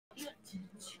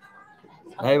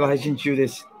ライブ配信中で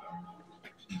す。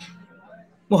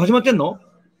もう始まってんの？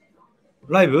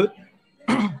ライブ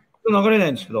流れな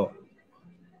いんですけど。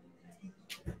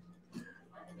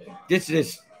ですで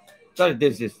す。誰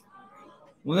ですです。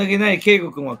胸毛ない圭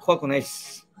吾君は怖くないっ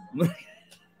す。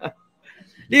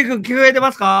リー君聞こえて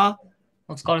ますか？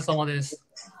お疲れ様です。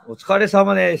お疲れ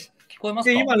様です。聞こえま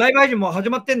すか？今、ライブ配信も始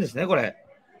まってんですね、これ。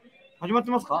始まって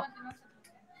ますか？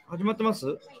始まってます？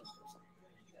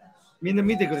みんな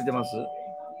見てくれてます？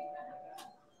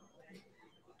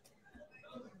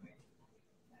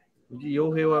藤井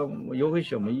洋平は、洋平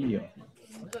氏はもういいよ。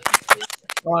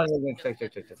あ、来た来た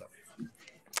来た来た。い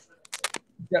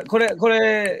や、これ、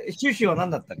趣旨は何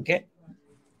だったっけ？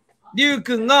りゅう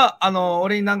くんが、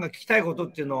俺になんか聞きたいこと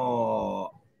っていうの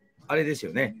を、あれです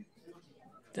よね。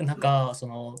で、なんか、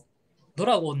ド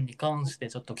ラゴンに関して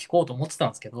ちょっと聞こうと思ってた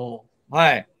んですけど、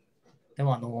はい。で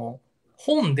も、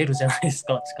本出るじゃないです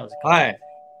か、近々。はい。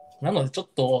なので、ちょっ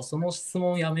とその質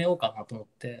問やめようかなと思っ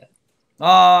て。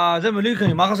全部りゅうくん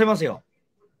に任せますよ。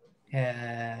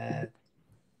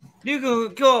りゅうく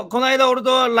ん、今日、この間、俺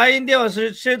と LINE 電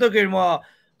話してる時よりも、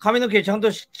髪の毛ちゃん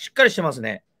と しっかりしてます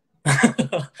ね。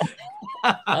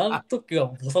あの時は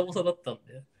ボサボサだったん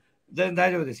で。全然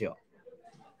大丈夫ですよ。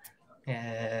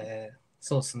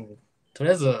そうですね。と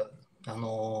りあえず、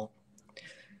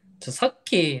さっ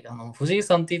き藤井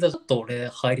さんって言ったらちょっと俺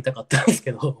入りたかったんです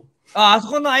けど。あそ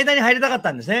この間に入りたかっ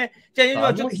たんですね。じゃあ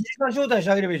今ちょっと藤井さん招待し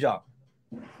てあげればいいじゃん。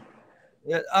い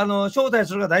や、招待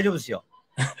するから大丈夫ですよ。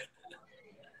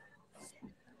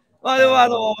まあで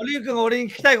も、りゅうくんが俺に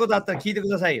聞きたいことあったら聞いてく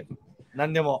ださいよ。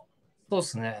何でも。そうで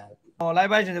すね。ライ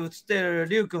ブ配信で映ってる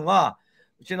りゅうくんは、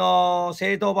うちの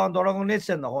正統版ドラゴン列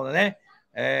伝の方で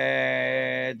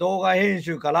ね、動画編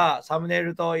集からサムネイ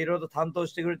ルといろいろと担当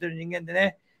してくれてる人間で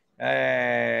ね、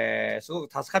すご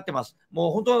く助かってます。も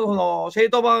う本当この正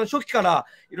統版初期から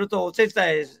いろいろとお手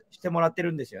伝いしてもらって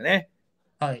るんですよね。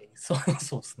はい、そうで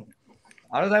すね。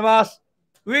ありがとうございます。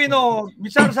上野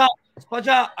光晴さん、スパチ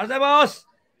ャありがとうございます。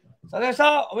佐々木さ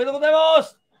ん、おめでとうございま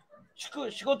す。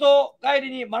仕事帰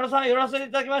りに丸さん寄らせてい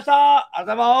ただきました。あり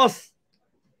がとうございます。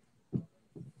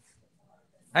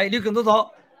はい、りゅうくんどう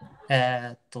ぞ。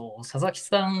佐々木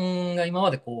さんが今ま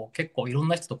で結構いろん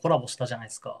な人とコラボしたじゃない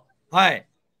ですか。はい。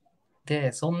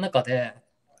で、その中で、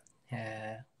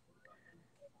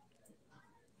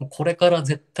これから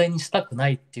絶対にしたくな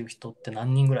いっていう人って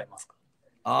何人ぐらいいますか？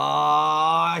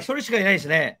一人しかいないです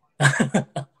ね。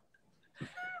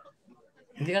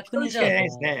逆にじゃあ、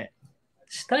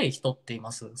したい人ってい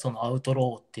ます？そのアウト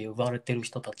ローって呼ばれてる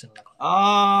人たちの中で。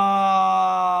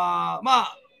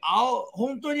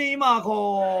本当に今、アウ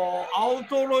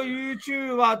トロ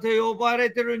YouTuber と呼ば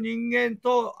れてる人間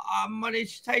とあんまり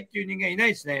したいっていう人間いない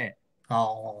ですね。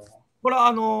これ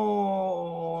は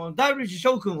ダルビッシュ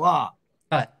翔君は、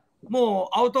はい、もう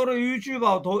アウトロ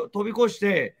YouTuber を飛び越し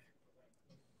て、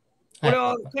彼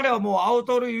はもうアウ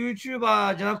トロ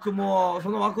YouTuber じゃなく、もうそ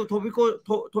の枠を飛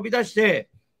び出して、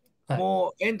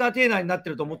もうエンターテイナーになって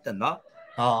ると思ってんだ。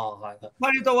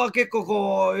彼とは結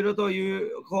構いろいろ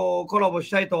とコラボ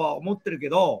したいとは思ってるけ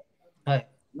ど、な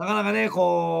かなかね、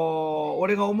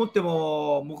俺が思って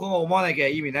も向こうが思わなきゃ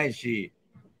意味ないし。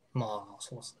まあ、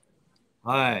そうですね。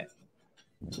はい。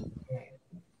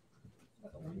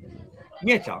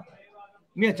みやちゃん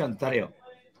って誰よ？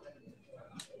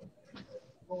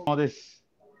です。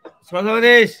それ様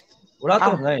です。俺会っ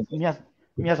たことない。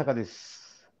宮坂で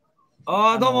す。ど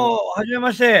うも、はじめ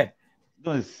まして。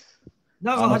どうです。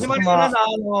なんか始まりが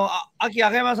秋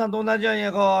赤山さんと同じよう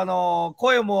に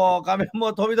声も画面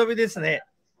も飛び飛びですね。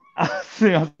す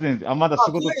みません。まだ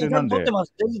仕事中なんで。撮ってま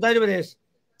す。全然大丈夫です。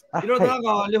いろいろとなん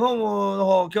かリフォームの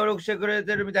方協力してくれ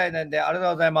てるみたいなんで、ありが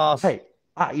とうございます。はい。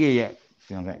いえいえ。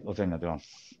すみません。お世話になってま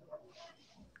す。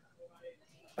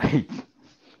はい。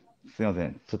すみませ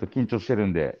ん。ちょっと緊張してる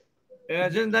んで。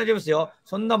全然大丈夫ですよ。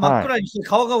そんな真っ暗にして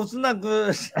顔が映んな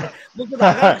く、僕と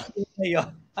明るくしてください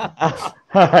よ。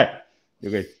はい。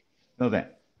了解です。すみません。っ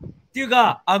ていう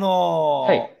か、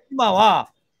今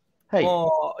は、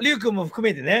りゅうくんも含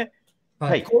めてね、コ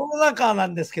ロナ禍な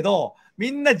んですけど、み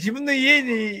んな自分の家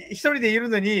に一人でいる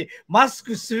のに、マス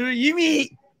クする意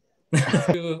味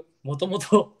もとも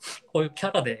とこういうキ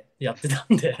ャラでやってた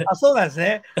んで。そうなんです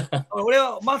ね。俺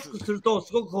はマスクすると、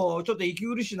すごくちょっと息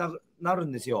苦しくなる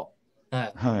んですよ。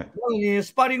なのに、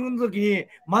スパーリングの時に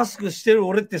マスクしてる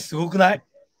俺ってすごくない？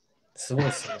すごい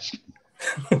ですね。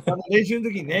練習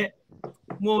の時にね、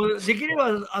もうできれ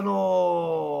ば、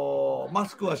マ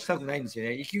スクはしたくないんですよ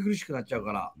ね。息苦しくなっちゃう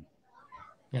から。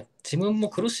いや、自分も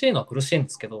苦しいのは苦しいんで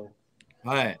すけど、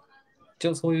一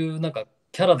応そういうなんか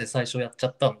キャラで最初やっちゃ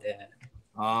ったんで。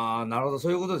なるほど、そ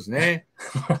ういうことですね。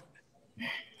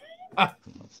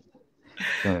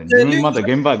自分まだ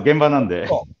現場なんで、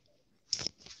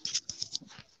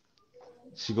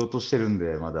仕事してるん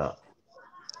で、まだ、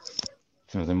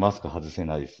すみません、マスク外せ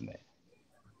ないですね。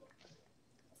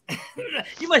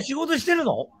今仕事してる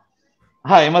の？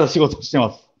はい、まだ仕事して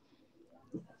ます。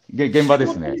現場で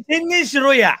すね。宣言し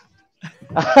ろや。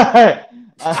はい。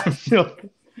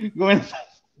ごめんなさい。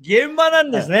現場な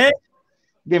んですね。はい、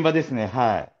現場ですね。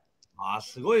はい。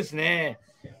すごいですね。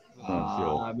そうなんです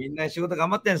よ。みんな仕事頑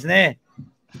張ってるんですね。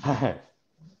はい。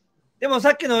でも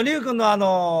さっきのリュウ君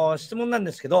の質問なん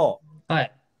ですけど、は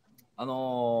い。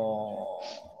コ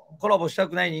ラボした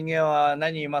くない人間は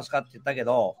何人いますかって言ったけ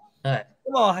ど、はい、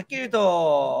でもはっきり言う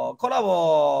とコラ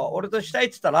ボ俺としたいっ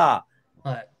て言ったら、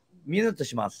はい、みんなと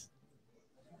します。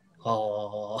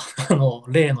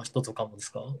例の人とかもで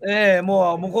すか？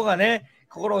もう向こうがね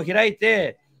心を開い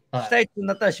てしたいって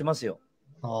なったらしますよ。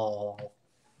も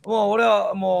う俺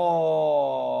は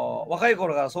もう若い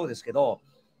頃からそうですけど、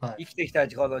生きてきた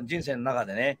人生の中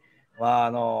でね、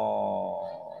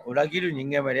裏切る人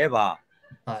間もいれば、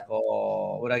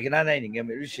裏切らない人間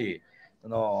もいるし、バ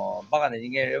カな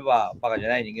人間もいればバカじゃ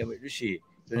ない人間もいるし、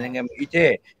そういう人間もい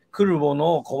て、来るも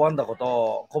のを拒んだこ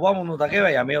と、拒むのだけは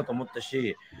やめようと思った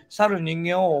し、去る人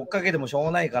間を追っかけてもしょう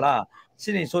がないから、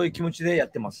常にそういう気持ちでや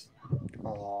ってます。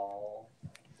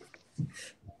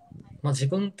自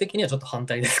分的にはちょっと反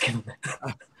対ですけどね。そ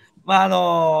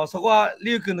こは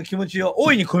リュウ君の気持ちを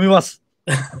大いに組みます。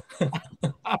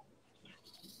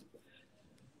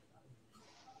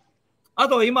あ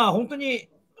と今本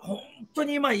当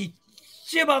に今一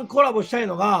番コラボしたい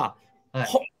のが、本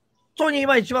当に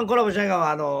今一番コラボしたいの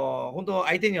が本当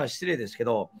相手には失礼ですけ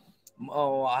ど、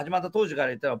始まった当時から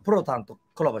言ったらプロタンと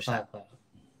コラボしたい。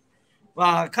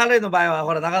彼の場合は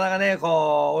ほらなかなかね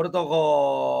俺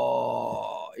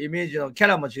とイメージのキャ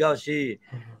ラも違うし、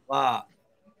な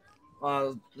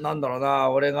んだろう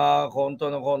な、俺が本当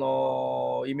のこ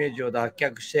のイメージを脱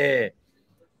却して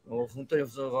本当に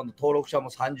登録者も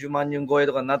30万人超え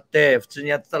とかになって普通に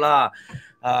やってたら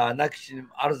なきし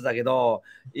あらずだけど、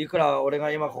いくら俺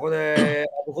が今ここで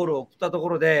アルコールを送ったとこ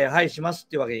ろではいしますっ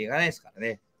ていうわけにいかないですから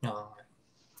ね。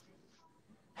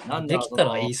できた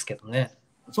らいいですけどね。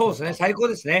そうですね、最高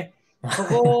ですね。そ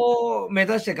こを目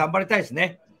指して頑張りたいです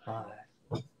ね。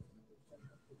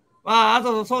あ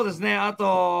とそうですね、あ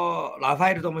とラフ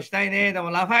ァエルともしたいね。でも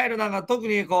ラファエルなんか特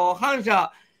に反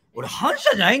社、俺反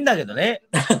社じゃないんだけどね。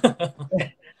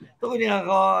特になん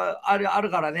かある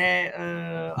からね。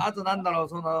あとなんだろう、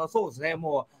そうですね、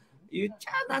もう言っち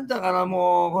ゃなんだかな、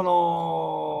もうこ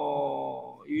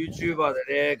の YouTuber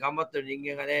でね頑張ってる人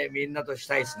間がねみんなとし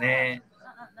たいですね。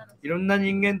いろんな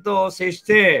人間と接し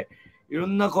ていろ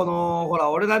んなほら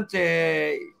俺なん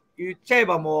て言っちゃえ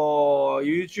ばもう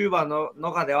YouTuber の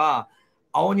中では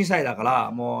青2歳だか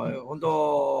らもう本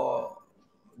当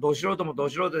ど素人もど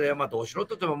素人で、ど素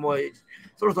人ってももう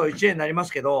そろそろ1年になりま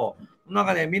すけど、なん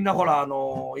かねみんなほら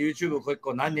YouTube 結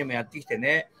構何年もやってきて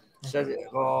ね、い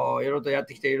ろいろとやっ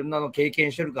てきていろんなの経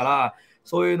験してるから、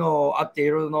そういうのあってい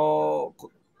ろいろ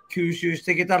吸収し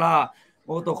ていけたら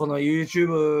もっとこの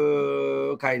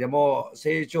YouTube 界でも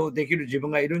成長できる自分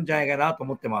がいるんじゃないかなと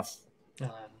思ってます。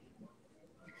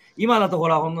今だとほ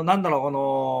らなんだろう、こ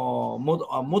の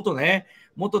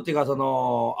元っていうかアウ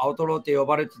トローって呼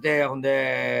ばれてて、ほん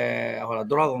でほら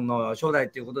ドラゴンの初代っ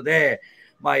ていうことで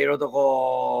いろいろ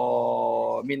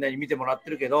とみんなに見てもらって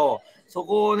るけど、そ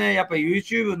こをねやっぱり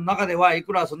YouTube の中ではい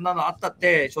くらそんなのあったっ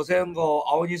て所詮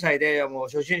青2歳でもう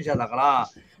初心者だから、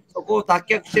そこを脱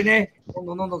却してねど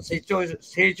んどん成長し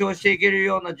ていける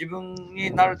ような自分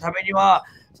になるためには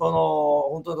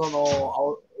本当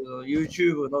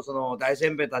YouTube の大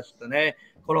先輩たちとね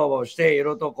コラボしてい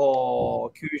ろいろ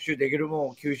と吸収できるもの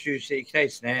を吸収していきたいで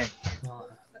すね。こ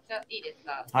ちらいいです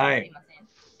か？はい。すいません。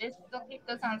ベストヒッ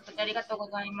トさん、こちらありがとうご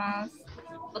ざいます。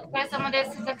お疲れ様で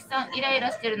す。佐々木さん、イライ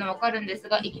ラしてるのわかるんです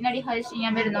が、いきなり配信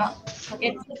やめるのは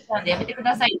駆けつけたんでやめてく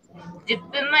ださい。10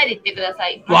分前で言ってくださ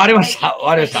い。わかりました。わ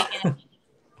かりました。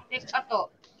で、あ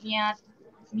と、みや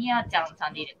ちゃんさ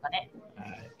んでいいですかね。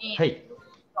はい。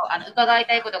伺い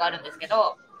たいことがあるんですけ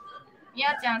ど、み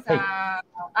やちゃんさん、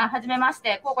はじめまし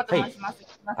て、こうこと申します。すい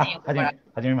ませんよ。は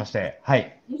じめまして。は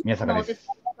い。宮坂です。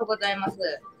ありがとうございます。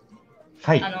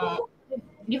はい。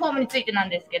リフォームについてなん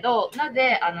ですけど、な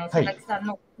ぜ佐々木さん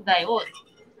の取材をし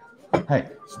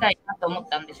たいなと思っ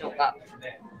たんでしょうか。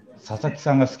佐々木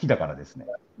さんが好きだからですね。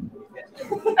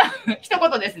一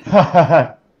言ですね。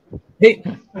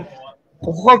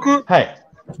告白？はい。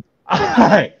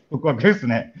はい。告白です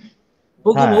ね。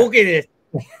僕も OK です。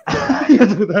ありが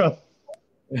とうございます。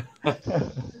ど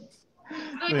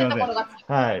ういったところが好きです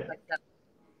か？はい。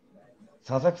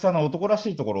佐々木さんの男らし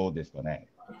いところですかね。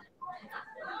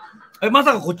ま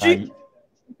さかこっち？い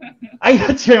や、違い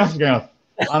ます、違います。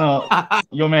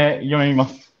読みま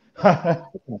す。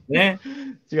ね。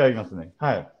違いますね。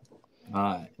はい。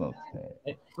はい。そうです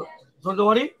ね。それで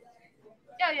終わり？い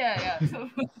や。そ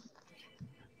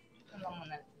んなもん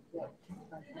ない。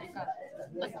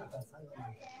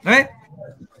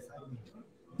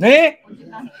ね？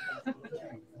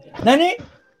何？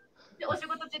お仕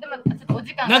事中でもちょっとお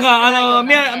時間なんか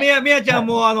みやちゃん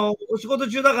もお仕事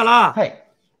中だから、はい、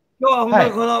今日は本当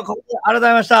にここで改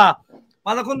めました。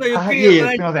また今度ゆっくりす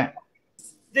みません。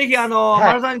ぜひ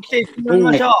丸さんに来て一緒にやり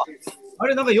ましょう。あ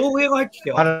れなんか傭兵が入ってきて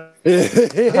よ。佐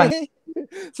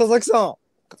々木さん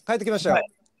帰ってきましたよ。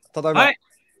ただいま。はい。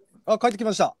あ、帰ってき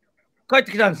ました。帰っ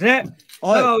てきたんですね。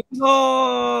だからうち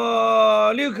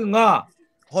のリュウ君が、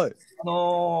はい。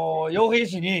傭兵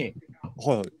士に、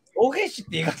はい。傭兵士っ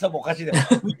て言い方もおかしいで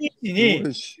す。傭兵士に、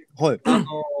はい。い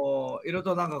ろいろ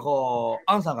となんかこう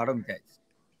アンサーがあるみたいで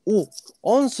す。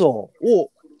お、アンサー。お、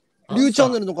リュウチャ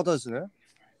ンネルの方ですね。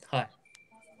はい。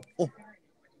お、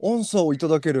アンサーをいた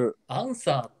だける。アン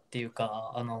サーっていうか、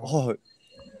はい。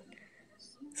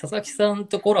佐々木さん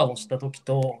とコラボした時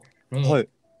とに、はい。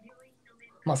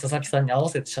まあ佐々木さんに合わ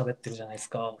せて喋ってるじゃないです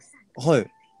か。はい。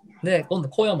で、今度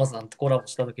小山さんとコラボ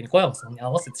した時に小山さんに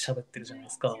合わせて喋ってるじゃないで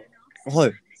すか。は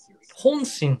い。本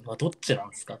心はどっちな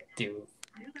んですかっていう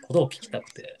ことを聞きた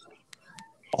くて。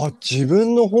あ、自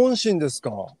分の本心です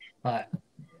か。はい。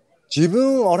自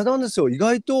分あれなんですよ。意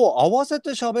外と合わせ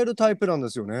て喋るタイプなんで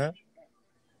すよね。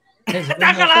だ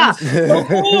からそこ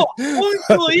を本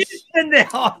当いいってんだよ。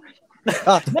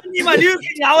何今龍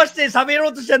騎に合わせて喋ろ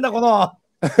うとしてんだこの。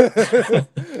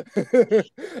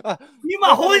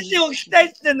今本心を聞きたいっ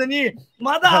て言ってんのに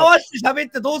まだ合わせて喋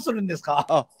ってどうするんですか？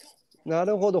あ、な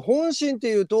るほど。本心って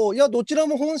いうと、いやどちら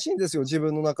も本心ですよ。自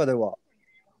分の中では。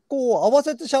こう合わ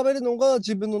せて喋るのが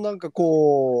自分のなんか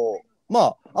こう、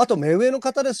まああと目上の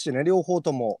方ですしね。両方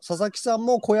とも佐々木さん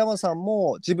も小山さん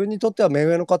も自分にとっては目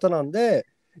上の方なんで、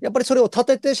やっぱりそれを立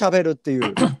てて喋るってい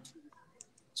う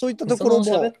そういったところも。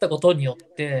喋ったことによっ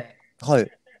て、は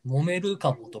い。揉める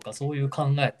かもとかそういう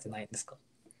考えってないんですか？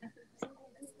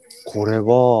これ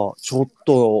はちょっ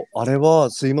とあれ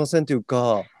はすいませんという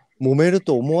か揉める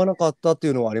と思わなかったってい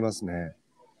うのはありますね。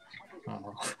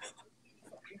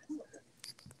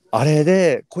あれ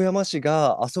で小山氏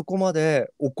があそこま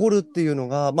で怒るっていうの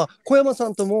が、まあ小山さ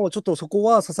んともちょっとそこ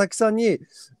は佐々木さんに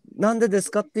なんでです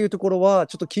かっていうところは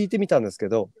ちょっと聞いてみたんですけ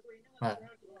ど、はい、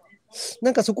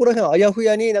なんかそこら辺あやふ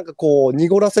やになんかこう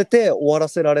濁らせて終わら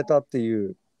せられたってい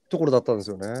うところだったんです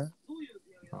よね。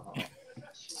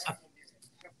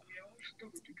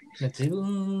自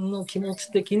分の気持ち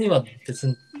的には別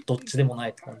にどっちでもな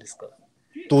いって感じですか？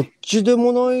どっちで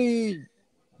もない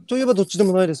といえばどっちで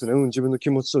もないですね。自分の気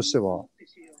持ちとしては。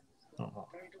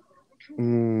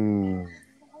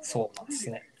そうなんです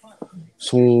ね。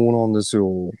そうなんです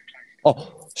よ。あ、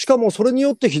しかもそれに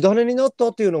よって火種になった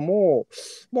っていうのも、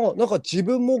まあなんか自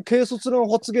分も軽率な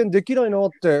発言できないなっ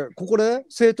てここで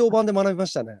正統版で学びま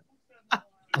したね。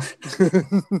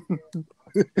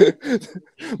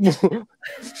もう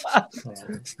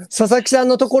佐々木さん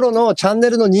のところのチャンネ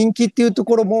ルの人気っていうと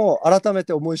ころも改め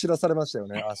て思い知らされましたよ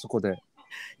ね、あそこで。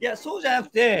いやそうじゃな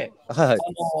くて、はい、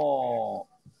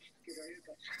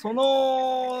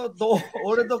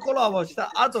俺とコラボし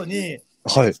た後に、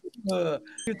はい、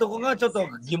いうとこがちょっと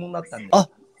疑問だったんです。あ、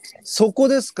そこ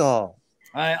ですか。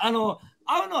はい、会うの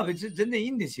は別に全然い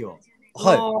いんですよ。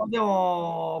はい、で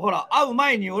もほら会う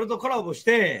前に俺とコラボし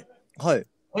て、はい、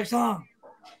佐々木さん、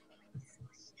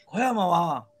小山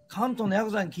は関東のヤク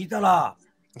ザに聞いたら、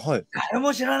はい、誰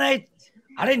も知らない、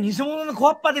あれ偽物の小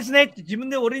っぱですねって自分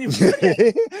で俺に言った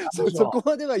そこ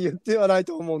までは言ってはない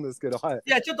と思うんですけど、はい、い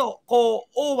やちょっとこう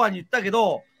オーバーに言ったけ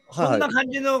ど、はい、こんな感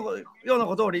じのような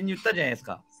ことを俺に言ったじゃないです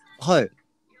か。はい。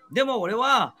でも俺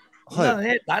は、はい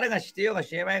ね、誰が知ってようが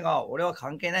知れまいが俺は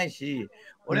関係ないし、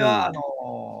俺は、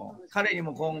彼に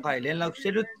も今回連絡し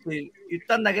てるって言っ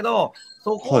たんだけど、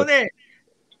そこで、はい、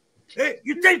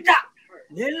言った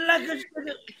連絡し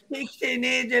てきて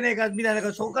ねえじゃねえかみたい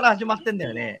な、そこから始まってんだ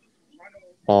よね。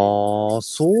ああ、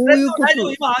そういうこ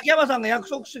と。今秋山さんが約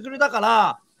束してくれたか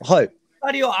ら、はい、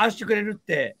2人を会わせてくれるっ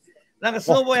て、なんかス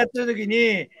ノボやってる時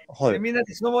に、はい、みんな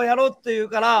でスノボやろうって言う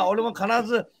から、俺も必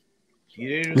ず切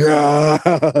れる。いやあ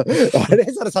れ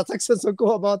それ佐々木さんそこ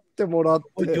は待ってもらっ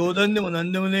て。冗談でもな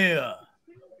んでもねえよ。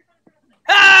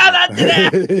なんでね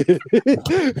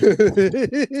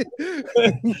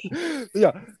い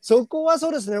やそこはそ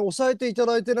うですね、抑えていた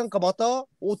だいて、なんかまた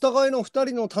お互いの2人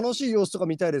の楽しい様子とか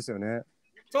見たいですよね。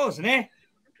そうですね。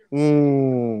あ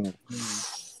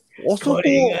そここ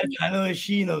れが楽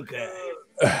しいのか。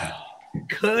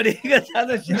これが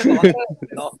楽しいのか分からない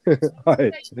けど。はい。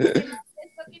テストキ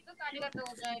ットさんありがとう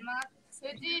ございます。藤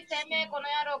井てめえこの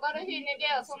野郎ガルフィーネゲ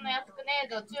よ、そんな安くねえ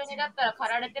ぞ、中2だったら狩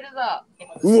られてるぞ。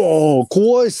うわー、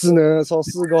怖いっすね、さ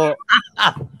すが。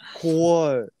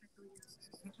怖い。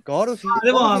ガルフィー。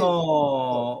で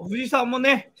も藤井さんも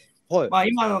ね、はい。まあ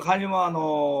今の感じ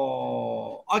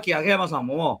も秋山さん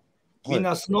もみん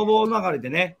なスノボー流れ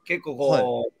でね、結構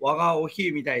こう、輪が大き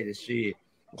いみたいですし、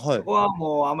はいそこは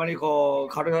もうあまりこ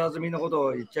う軽はずみのこと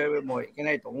を言っちゃえばいけ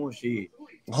ないと思うし、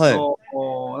はい。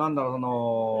なんだ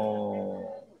ろ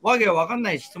う、わけわかん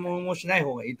ない質問もしない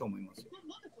方がいいと思いますよ。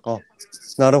あ、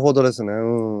なるほどですね。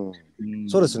うん。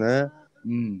そうですね。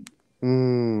う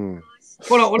ん。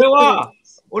ほら、俺は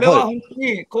本当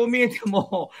にこう見えて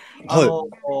も、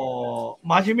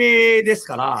真面目です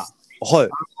から、はい。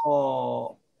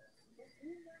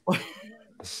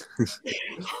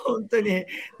本当に、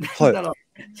なんだろう、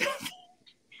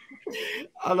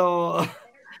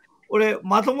俺、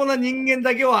まともな人間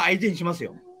だけは相手にします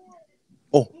よ。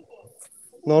お、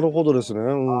なるほどですね。う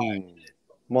ん。はい、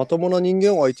まともな人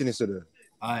間を相手にする。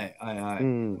はいはいはい。う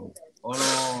ん。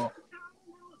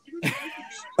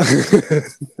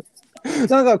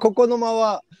なんかここの間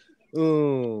は、う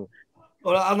ん。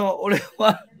俺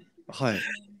は、はい。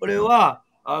俺は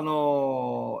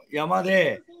山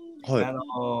で、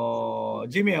はい、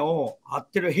地面を張っ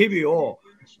てる蛇を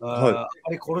はい、あ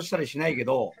まり殺したりしないけ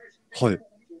ど、はい。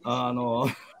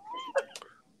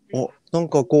なん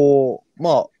かこう、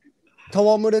まあ、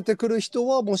戯れてくる人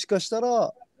はもしかした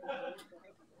ら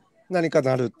何か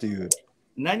なるっていう。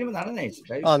何もならないです。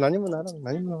あ、何もならない。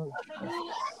何もならない。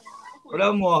俺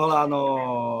は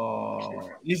も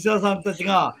う、リスナーさんたち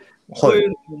がこういう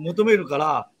のを求めるから、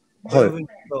はい、こういうふうに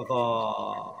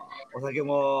お酒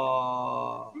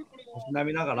も飲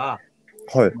みながら、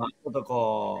はい、まあ、ちょっと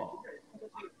こう、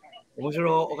面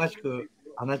白おかしく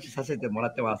話させてもら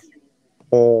ってます。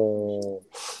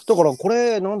だからこ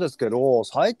れなんですけど、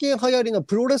最近流行りの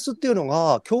プロレスっていうの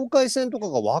が境界線とか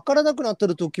が分からなくなって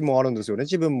る時もあるんですよね、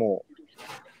自分も。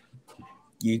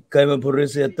一回もプロレ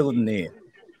スやったことねえ。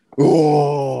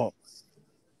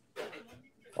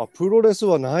あ、プロレス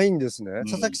はないんですね。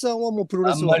佐々木さんはもうプロ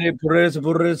レスは。あんまりプロレス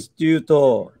っていう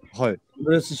と、はい、プ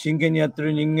ロレス真剣にやって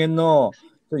る人間の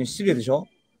人に失礼でしょ。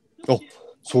あ、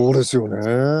そうですよ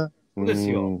ね。そうです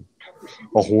よ。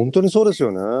あ、本当にそうです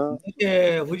よね。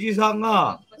藤井さん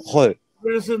が、はい、プ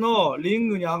ロレスのリン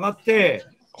グに上がって、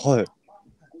はい、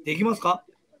できますか？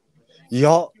い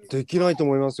や、できないと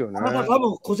思いますよね。あなた多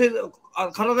分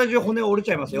体中骨折れ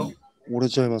ちゃいますよ。折れ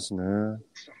ちゃいますね。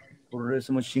プロレ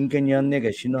スも真剣にやんねえけ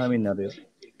ど死ぬ羽目になるよ。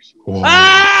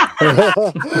ああ冗談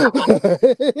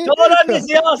で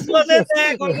すよ。すいませんね。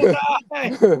ごめんなさ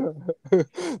い。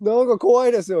なんか怖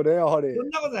いですよね、やはり。そん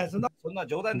なことない。そんな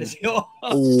冗談ですよ。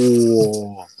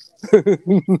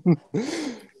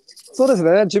そうです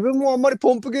ね。自分もあんまり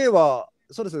ポンプ芸は、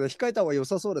そうですね。控えた方が良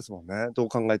さそうですもんね。どう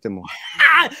考えても。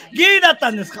ゲイだっ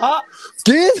たんですか？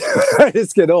ゲイではないで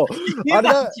すけど、あれ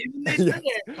だ。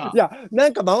いや、な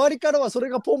んか周りからはそれ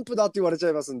がポンプだって言われちゃ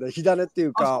いますんで、火種ってい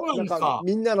うか、なんか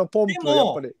みんなのポンプや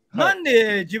っぱり。なん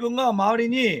で自分が周り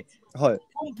にポン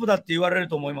プだって言われる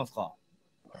と思いますか？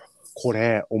こ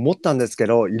れ思ったんですけ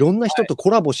ど、いろんな人とコ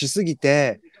ラボしすぎ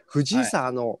て、藤井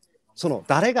さんその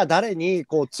誰が誰に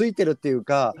こうついてるっていう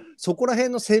か、そこら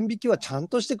辺の線引きはちゃん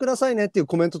としてくださいねっていう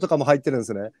コメントとかも入ってるんで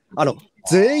すね。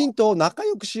全員と仲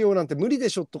良くしようなんて無理で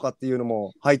しょとかっていうの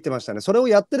も入ってましたね。それを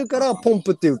やってるからポン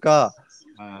プっていうか、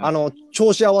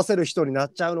調子合わせる人にな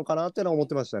っちゃうのかなっていうのは思っ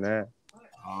てましたね。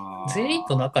全員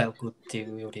と仲良くって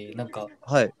いうより、なんか、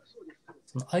はい、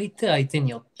その相手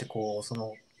によってこうそ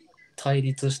の対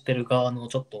立してる側の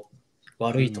ちょっと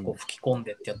悪いとこ吹き込ん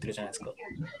でってやってるじゃないですか。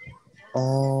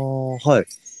はい。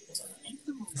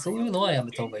そういうのはや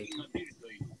めた方がいいと。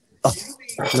あ、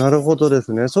なるほどで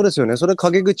すね。そうですよね。それ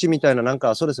陰口みたいな、なん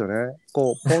かそうですよね。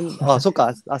こうそっ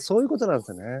か。そういうことなんで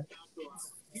すよね。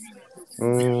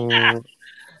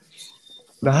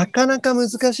なかなか難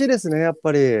しいですね、やっ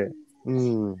ぱり。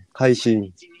配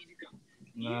信。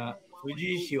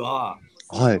藤井氏は、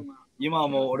はい。今は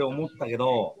もう俺思ったけ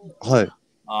ど、はい。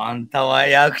あんたは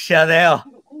役者だよ。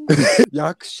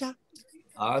役者？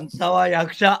あんたは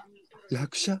役者。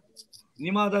役者？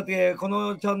今だってこ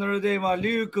のチャンネルで今、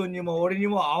リュウ君にも俺に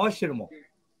も合わせてるもん。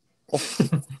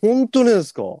本当で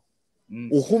すか？お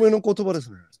褒めの言葉です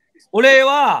ね。俺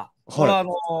は、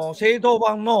正統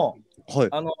版の、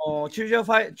駐車場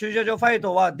ファイ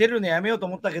トは出るのやめようと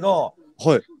思ったけど、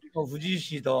はい。藤井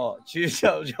氏と駐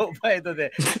車場ファイト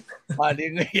でリ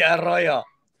ングやろうよ。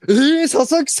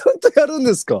佐々木さんとやるん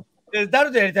ですか？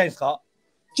誰とやりたいんですか？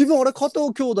自分、加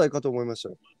藤兄弟かと思いました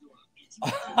よ。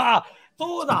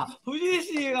そうだ、藤井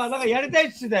氏がなんかやりたいっ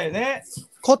て言ってたよね。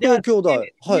加藤兄弟。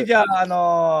はい。じゃ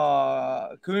あ、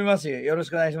組みますよ。よろ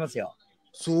しくお願いしますよ。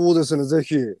そうですね、ぜ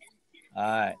ひ。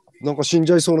はい。なんか死ん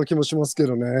じゃいそうな気もしますけ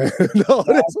どね。あ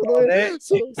れ、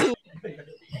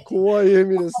怖い笑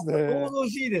みですね。想像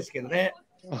しいですけどね。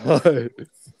は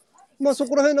い。まあそ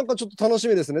こら辺なんかちょっと楽し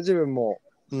みですね、自分も。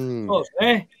うん。そうです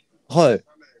ね。はい。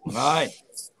はい。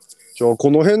じゃあこ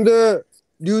の辺で、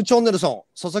リュウチャンネルさん、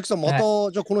佐々木さん、また、じ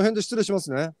ゃあこの辺で失礼しま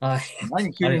すね。はい。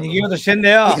何急に逃げようとしてんだ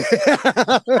よ。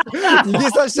逃げ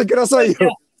させてくださいよ。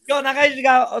今日長い時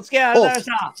間お付き合いありがとうございまし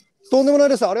た。とんでもない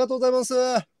です。ありがとうございます。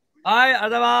はい、ありがとうご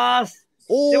ざいます。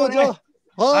おー、じゃ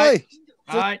あ、はい。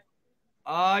はい。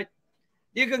はい。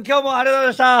りゅうくん、今日もありがとう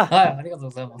ございました。はい、ありがとう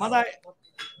ございます。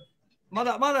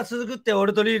まだ続くって、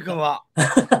俺とりゅうくんは。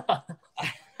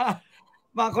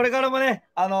まあ、これからもね、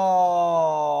い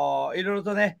ろいろ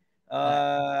とね、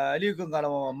りゅうくんから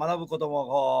も学ぶことも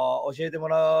こう教えても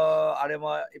らう、あれ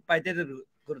もいっぱい出て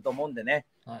くると思うんでね、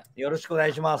はい、よろしくお願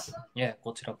いします。いや、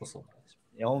こちらこそ。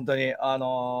いや、本当に、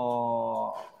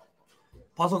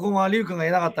パソコンはりゅうくんが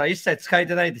いなかったら一切使え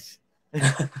てないです。こ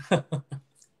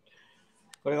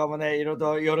れからもね、いろい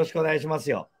ろとよろしくお願いします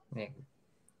よ。ね、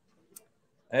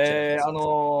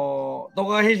動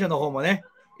画編集の方もね、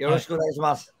よろしくお願いし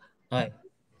ます。はい。はい、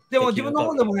でも自分の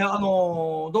方でもね、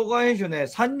動画編集ね、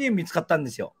3人見つかったん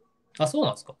ですよ。あ、そう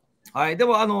なんですか。はい。で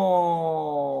も、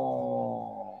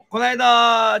この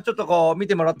間、ちょっとこう見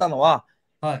てもらったのは、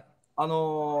はい。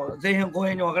前編後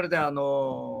編に分かれて、ヨ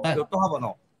ット幅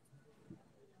の。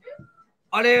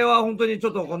あれは本当にち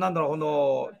ょっとこうなんだろう、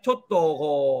ちょっと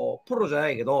こうプロじゃな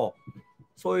いけど、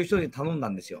そういう人に頼んだ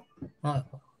んですよ。はい。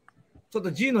ちょっ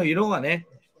と G の色がね、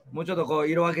もうちょっとこう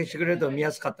色分けしてくれると見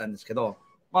やすかったんですけど、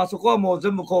まあそこはもう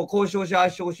全部こう交渉し、ああ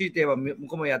してほしいって言えば向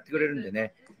こうもやってくれるんで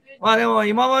ね。まあでも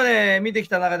今まで見てき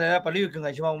た中ではやっぱりゅうくん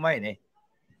が一番うまいね。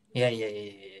いや、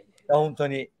本当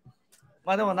に。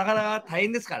まあでもなかなか大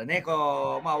変ですからね。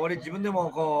こうまあ俺自分で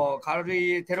もこう軽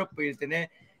いテロップ入れて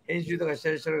ね、編集とかし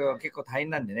てる人が結構大変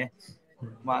なんでね。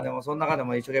まあでもその中で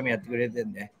も一生懸命やってくれてる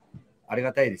んで、あり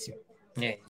がたいですよ。ね。